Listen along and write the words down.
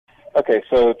Okay,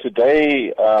 so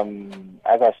today,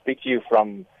 as I speak to you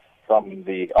from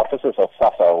the offices of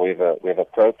SASSA, where the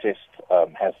protest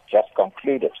has just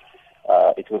concluded,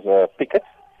 it was a picket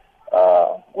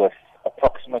with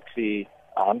approximately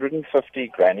 150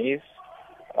 grannies,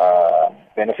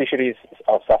 beneficiaries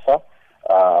of SASSA,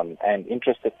 and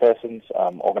interested persons,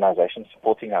 organizations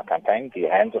supporting our campaign, the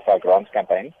Hands of Our Grants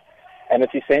campaign. And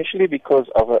it's essentially because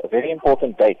of a very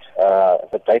important date,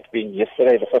 the date being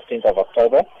yesterday, the 15th of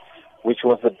October, which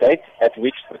was the date at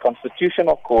which the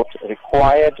Constitutional Court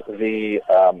required the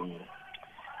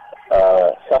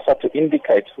SASSA to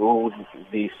indicate who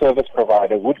the service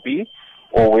provider would be,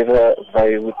 or whether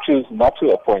they would choose not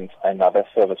to appoint another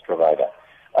service provider.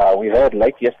 We heard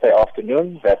late yesterday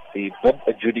afternoon that the Bid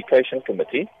Adjudication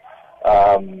Committee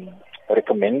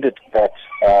recommended that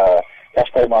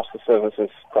Cash Paymaster Services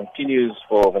continues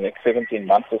for the next 17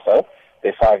 months or so,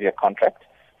 their 5-year contract,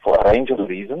 for a range of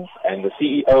reasons, and the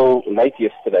CEO late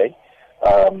yesterday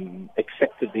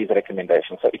accepted these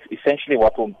recommendations. So essentially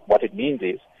what it means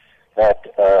is that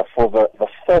for the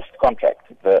first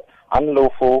contract, the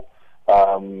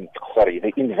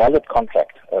the invalid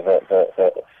contract,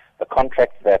 the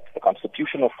contract that the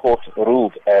Constitutional Court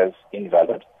ruled as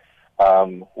invalid,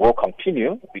 will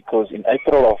continue, because in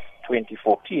April of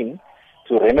 2014,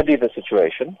 to remedy the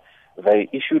situation, they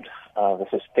issued, this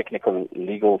is technical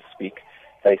legal speak,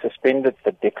 they suspended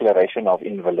the declaration of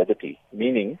invalidity,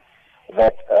 meaning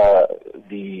that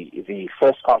the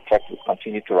first contract would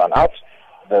continue to run out.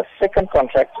 The second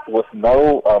contract, with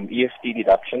no EFT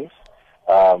deductions,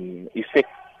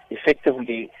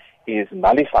 effectively is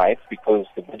nullified, because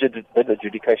the Bid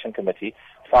Adjudication Committee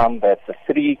found that the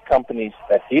 3 companies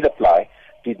that did apply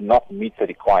did not meet the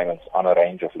requirements on a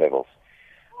range of levels.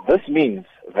 This means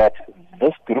that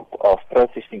this group of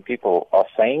protesting people are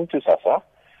saying to SASSA,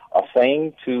 are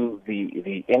saying to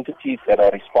the entities that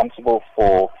are responsible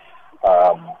for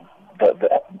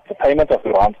the payment of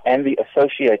grants and the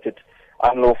associated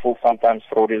unlawful, sometimes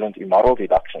fraudulent, immoral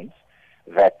deductions,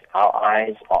 that our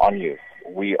eyes are on you.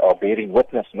 We are bearing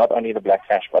witness, not only the Black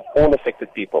Cash, but all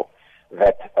affected people,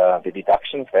 that the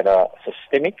deductions that are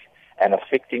systemic and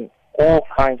affecting all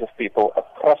kinds of people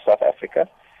across South Africa,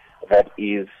 that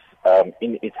is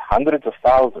in its hundreds of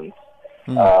thousands,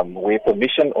 where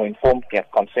permission or informed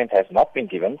consent has not been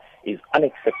given, is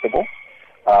unacceptable,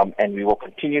 and we will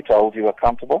continue to hold you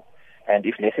accountable, and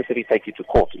if necessary, take you to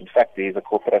court. In fact, there is a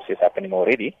court process happening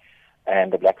already,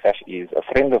 and the Black Sash is a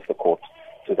friend of the court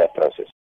to that process.